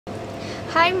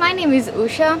Hi, my name is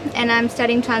Usha and I'm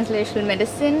studying Translational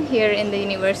Medicine here in the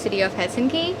University of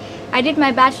Helsinki. I did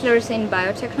my bachelor's in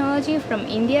biotechnology from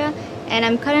India and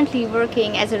I'm currently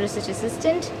working as a research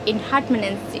assistant in Hartman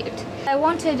Institute. I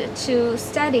wanted to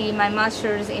study my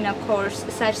master's in a course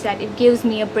such that it gives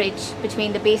me a bridge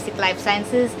between the basic life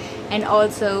sciences and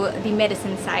also the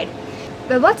medicine side.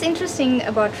 But what's interesting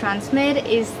about TRANSMED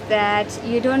is that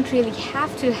you don't really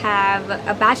have to have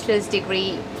a bachelor's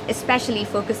degree, especially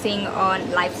focusing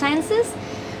on life sciences,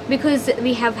 because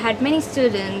we have had many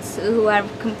students who are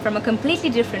from a completely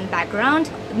different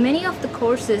background. Many of the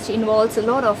courses involves a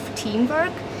lot of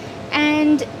teamwork,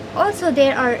 and also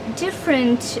there are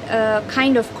different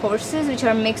kind of courses which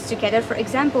are mixed together. For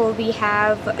example, we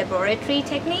have laboratory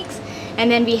techniques,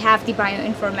 and then we have the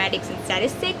bioinformatics and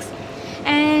statistics.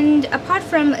 And apart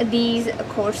from these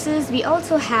courses, we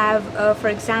also have, for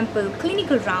example,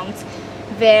 clinical rounds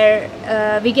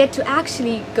where we get to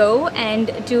actually go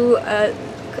and do a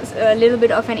little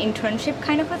bit of an internship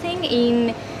kind of a thing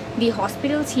in the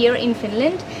hospitals here in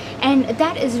Finland, and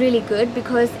that is really good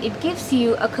because it gives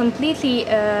you a completely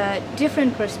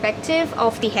different perspective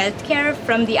of the healthcare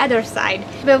from the other side.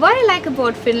 But what I like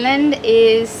about Finland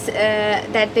is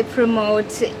that they promote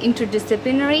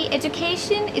interdisciplinary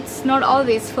education. It's not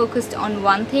always focused on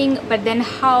one thing, but then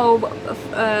how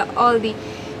all the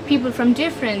people from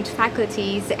different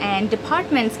faculties and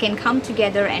departments can come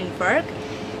together and work.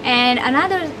 And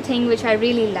another thing which I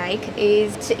really like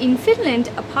is in Finland,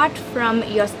 apart from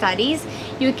your studies,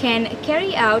 you can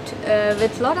carry out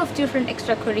with a lot of different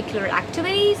extracurricular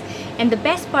activities, and the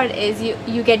best part is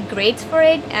you get grades for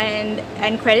it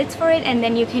and credits for it, and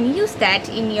then you can use that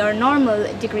in your normal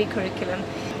degree curriculum.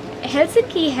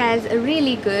 Helsinki has a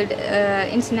really good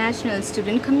international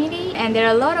student community, and there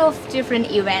are a lot of different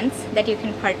events that you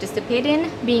can participate in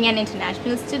being an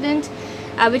international student.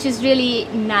 Which is really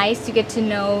nice to get to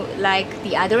know like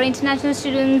the other international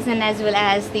students and as well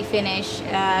as the Finnish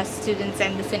students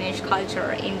and the Finnish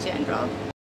culture in general.